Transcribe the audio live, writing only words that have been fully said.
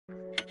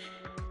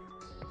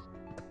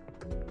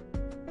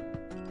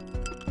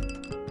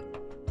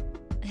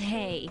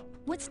Hey,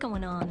 what's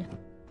going on?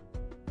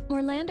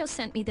 Orlando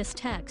sent me this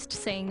text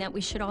saying that we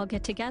should all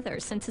get together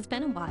since it's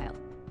been a while.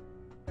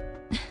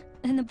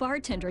 And the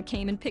bartender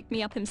came and picked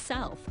me up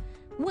himself.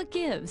 What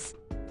gives?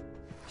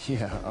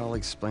 Yeah, I'll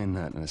explain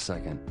that in a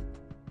second.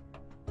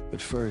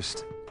 But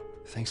first,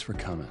 thanks for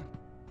coming.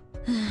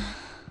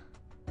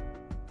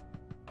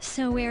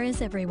 So where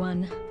is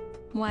everyone?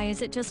 Why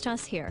is it just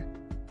us here?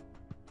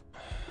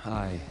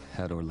 I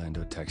had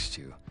Orlando text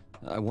you.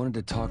 I wanted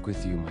to talk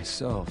with you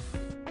myself,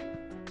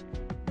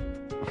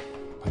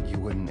 but you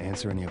wouldn't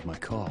answer any of my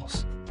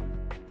calls.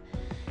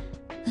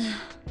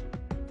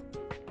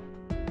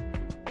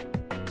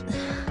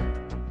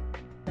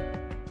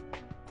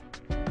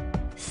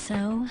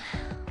 So,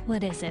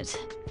 what is it?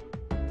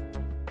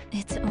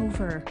 It's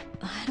over.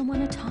 I don't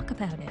want to talk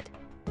about it.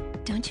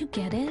 Don't you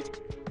get it?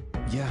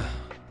 Yeah,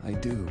 I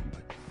do,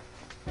 but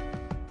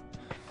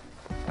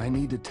I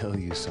need to tell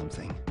you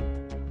something.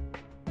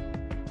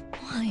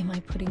 Why am I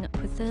putting up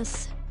with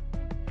this?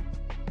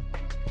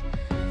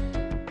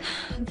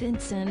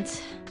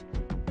 Vincent.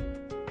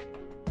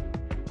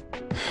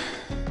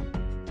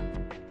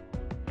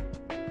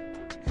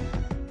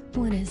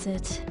 What is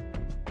it?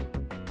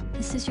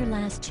 This is your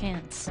last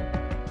chance.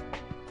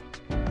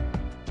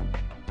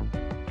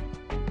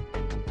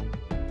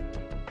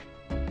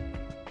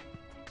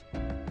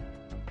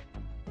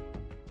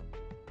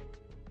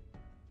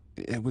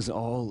 It was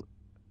all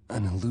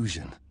an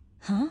illusion.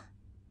 Huh?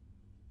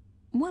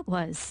 What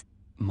was?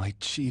 My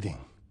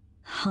cheating.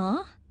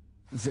 Huh?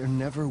 There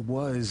never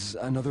was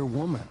another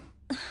woman.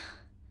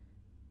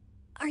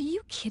 Are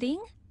you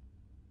kidding?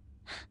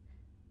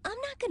 I'm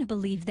not gonna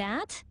believe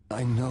that.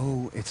 I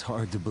know it's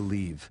hard to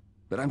believe,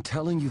 but I'm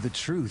telling you the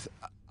truth.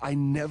 I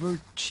never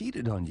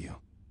cheated on you.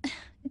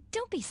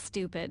 Don't be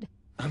stupid.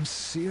 I'm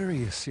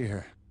serious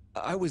here.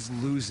 I was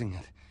losing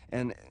it,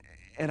 and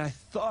I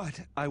thought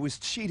I was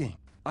cheating.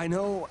 I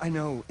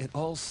know, it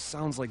all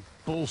sounds like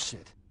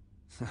bullshit.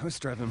 I was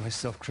driving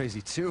myself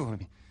crazy too.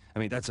 I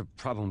mean that's a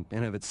problem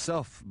in of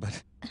itself,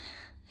 but...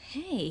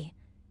 Hey,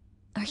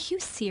 are you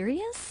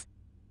serious?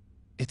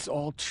 It's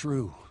all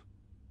true.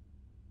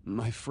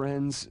 My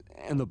friends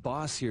and the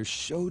boss here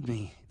showed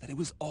me that it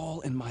was all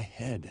in my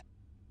head.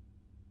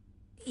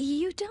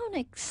 You don't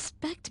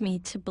expect me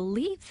to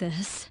believe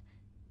this.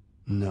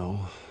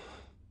 No.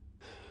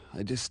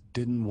 I just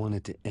didn't want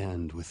it to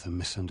end with a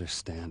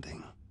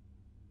misunderstanding.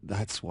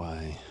 That's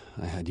why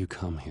I had you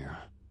come here.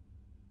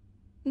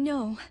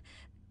 No,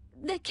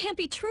 that can't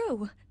be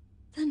true.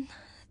 Then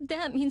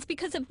that means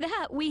because of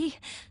that, we...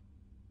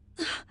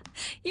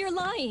 You're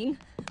lying.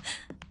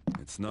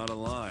 It's not a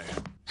lie.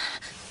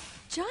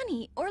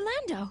 Johnny,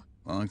 Orlando.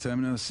 Long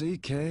time no see,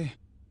 Kay.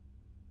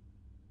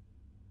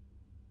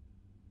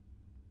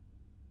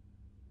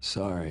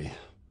 Sorry.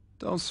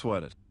 Don't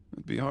sweat it.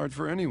 It'd be hard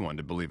for anyone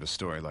to believe a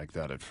story like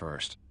that at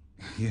first.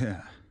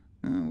 Yeah.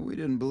 We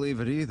didn't believe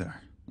it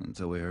either,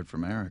 until we heard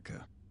from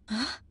Erica.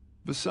 Huh?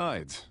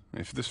 Besides,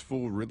 if this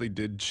fool really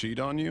did cheat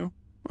on you,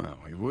 well,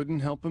 we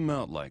wouldn't help him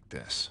out like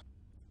this.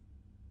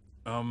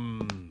 About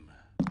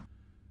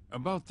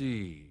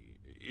the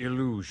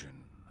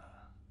illusion.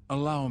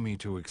 Allow me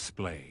to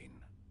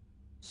explain.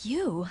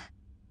 You?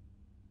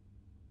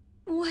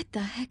 What the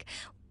heck?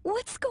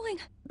 What's going...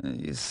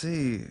 You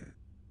see...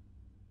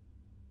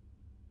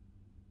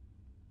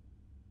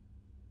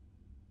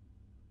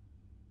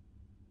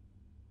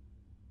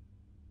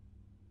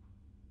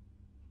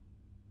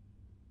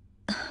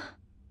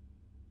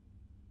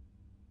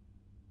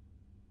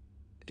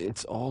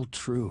 It's all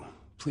true.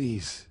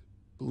 Please,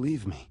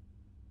 believe me.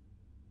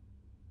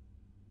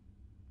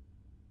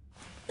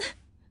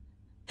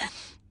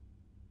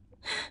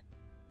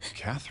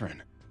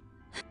 Katherine.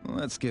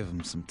 Let's give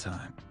him some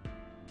time.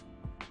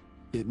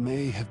 It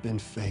may have been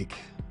fake,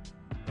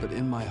 but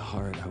in my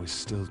heart I was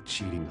still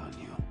cheating on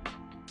you.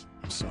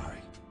 I'm sorry.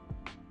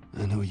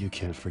 I know you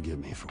can't forgive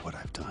me for what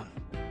I've done.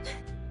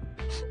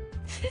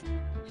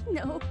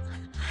 No,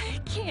 I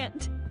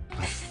can't.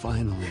 I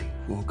finally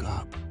woke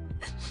up.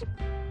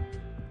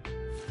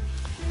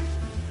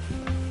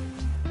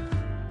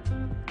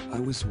 I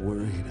was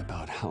worried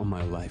about how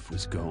my life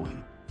was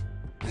going.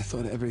 I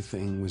thought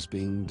everything was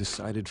being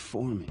decided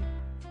for me.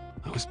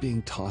 I was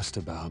being tossed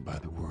about by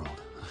the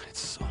world.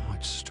 It's so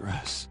much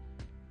stress.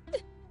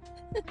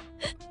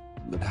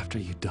 But after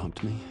you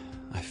dumped me,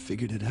 I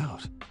figured it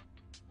out.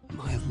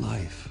 My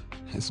life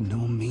has no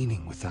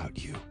meaning without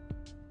you.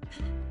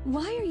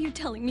 Why are you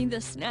telling me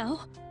this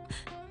now?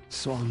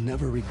 So I'll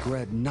never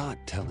regret not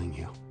telling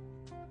you.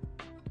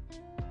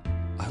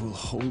 I will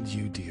hold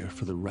you dear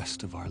for the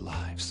rest of our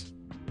lives.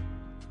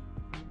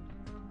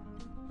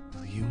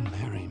 Will you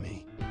marry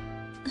me?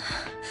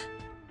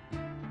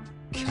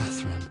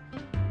 Katherine,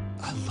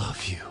 I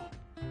love you.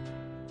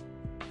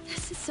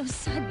 This is so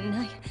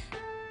sudden.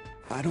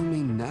 I don't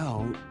mean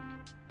now.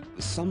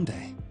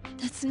 Someday.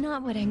 That's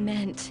not what I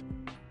meant.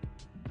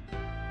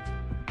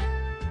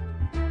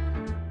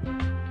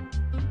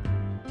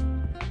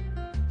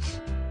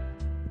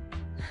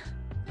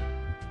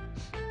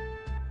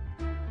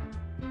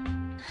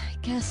 I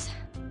guess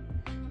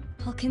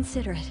I'll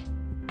consider it.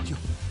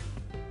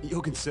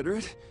 You'll consider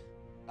it?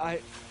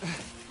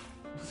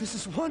 This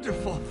is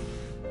wonderful.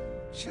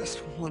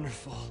 Just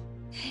wonderful.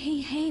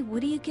 Hey,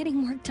 what are you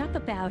getting worked up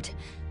about?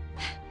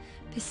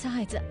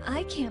 Besides,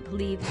 I can't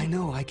believe... I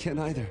know, I can't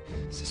either.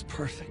 This is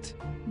perfect.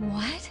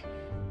 What?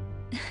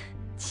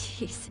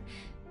 Jeez.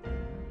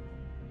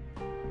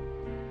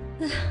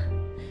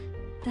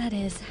 That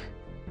is...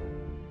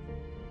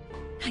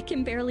 I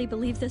can barely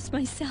believe this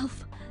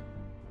myself.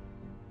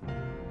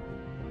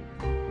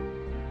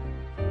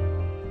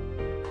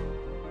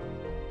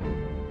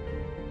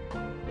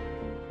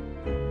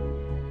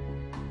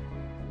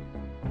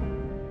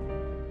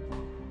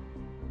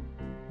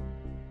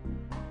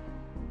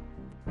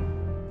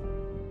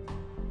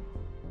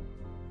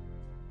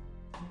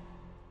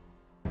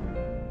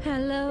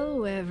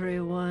 Hello,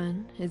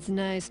 everyone. It's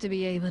nice to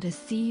be able to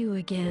see you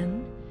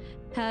again.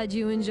 How'd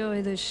you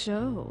enjoy the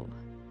show?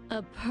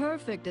 A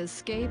perfect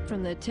escape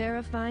from the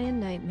terrifying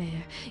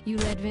nightmare. You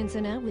let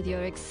Vincent out with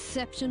your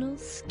exceptional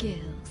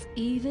skills.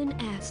 Even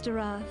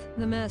Astaroth,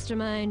 the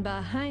mastermind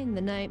behind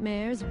the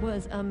nightmares,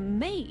 was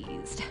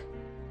amazed.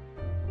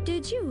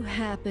 Did you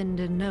happen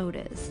to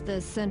notice the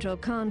central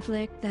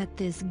conflict that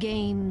this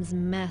game's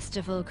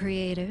masterful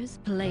creators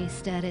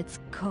placed at its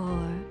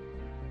core?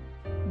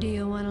 Do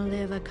you want to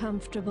live a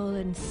comfortable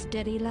and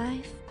steady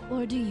life?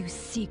 Or do you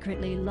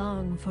secretly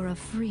long for a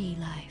free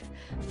life,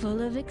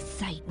 full of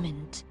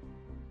excitement?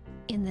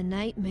 In the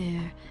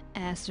nightmare,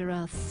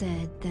 Astaroth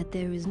said that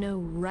there is no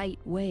right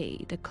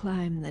way to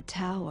climb the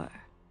tower.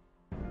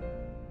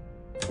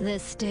 The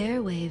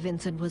stairway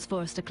Vincent was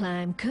forced to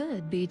climb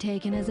could be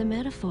taken as a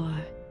metaphor.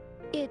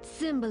 It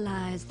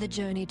symbolized the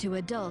journey to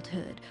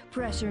adulthood,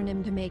 pressuring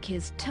him to make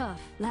his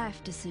tough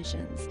life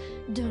decisions.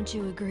 Don't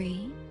you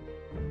agree?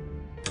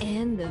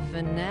 And the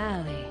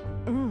finale.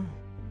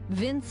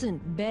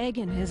 Vincent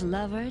begging his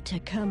lover to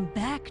come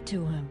back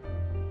to him.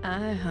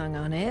 I hung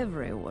on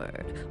every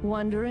word,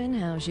 wondering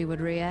how she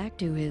would react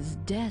to his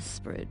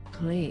desperate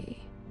plea.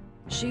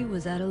 She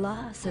was at a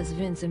loss as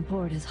Vincent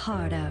poured his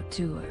heart out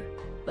to her,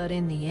 but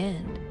in the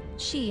end,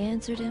 she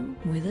answered him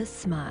with a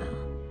smile.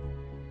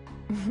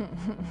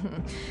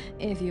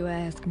 If you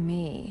ask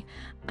me,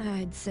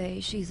 I'd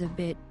say she's a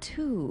bit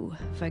too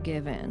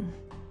forgiving.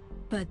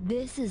 But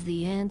this is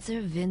the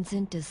answer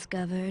Vincent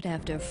discovered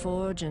after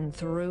forging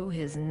through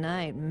his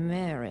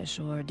nightmarish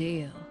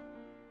ordeal.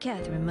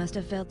 Katherine must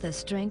have felt the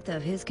strength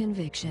of his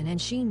conviction,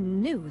 and she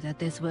knew that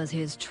this was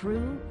his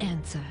true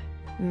answer.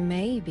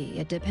 Maybe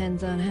it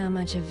depends on how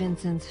much of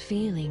Vincent's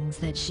feelings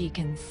that she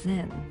can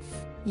sense.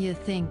 You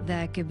think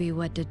that could be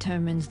what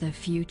determines the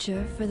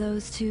future for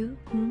those two,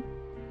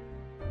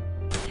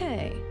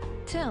 Hey,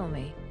 tell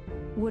me,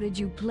 what did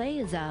you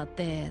players out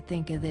there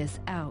think of this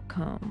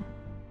outcome?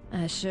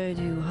 I sure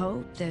do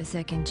hope their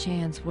second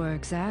chance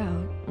works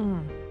out.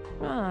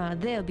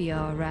 They'll be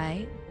all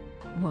right,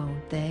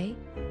 won't they?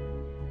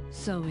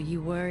 So are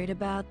you worried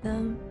about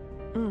them?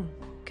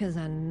 'Cause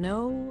I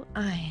know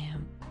I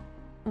am.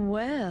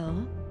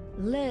 Well,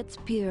 let's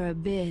peer a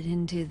bit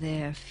into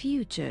their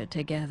future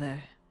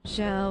together,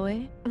 shall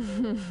we?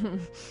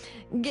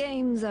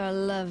 Games are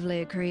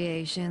lovely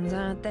creations,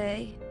 aren't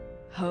they?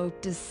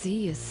 Hope to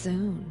see you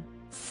soon.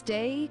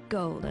 Stay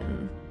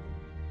golden.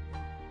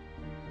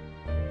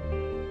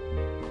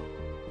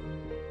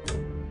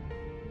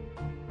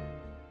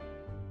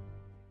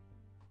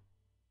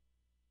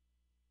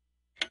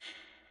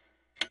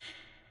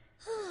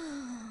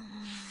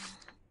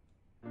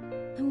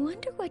 I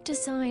wonder what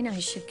design I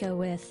should go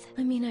with.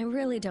 I mean, I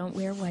really don't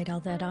wear white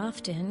all that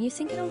often. You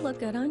think it'll look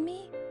good on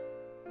me?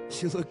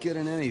 You look good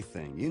in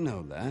anything, you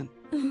know that.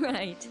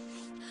 Right.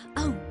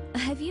 Oh,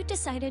 have you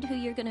decided who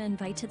you're gonna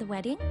invite to the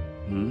wedding?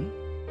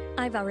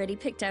 I've already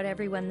picked out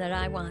everyone that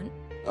I want.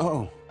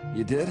 Oh,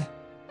 you did?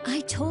 I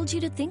told you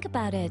to think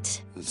about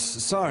it.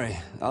 Sorry.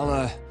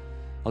 I'll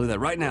do that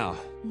right now.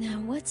 Now,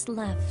 what's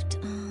left?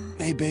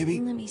 Hey, baby.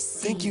 Let me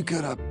see. Think you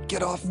could,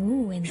 get off.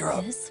 Ooh, and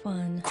You're this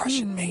one.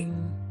 crushing me.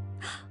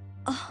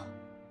 Oh,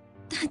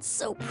 that's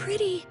so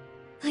pretty.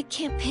 I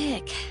can't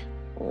pick.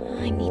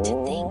 I need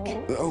to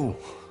think. Oh.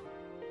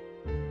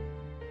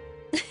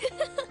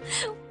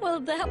 Well,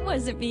 that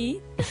wasn't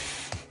me.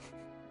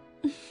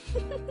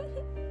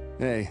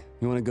 Hey,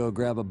 you want to go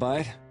grab a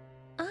bite?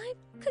 I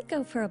could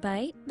go for a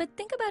bite, but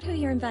think about who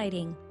you're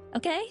inviting,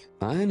 okay?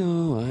 I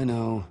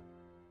know.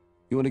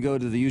 You want to go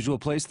to the usual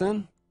place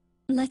then?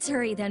 Let's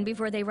hurry then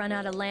before they run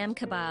out of lamb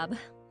kebab.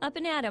 Up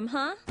and at 'em,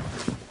 huh?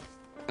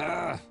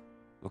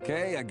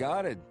 Okay, I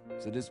got it.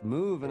 So just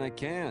move and I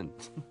can.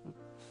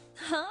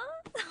 Huh?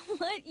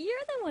 What?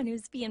 You're the one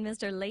who's being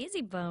Mr.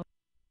 Lazybone.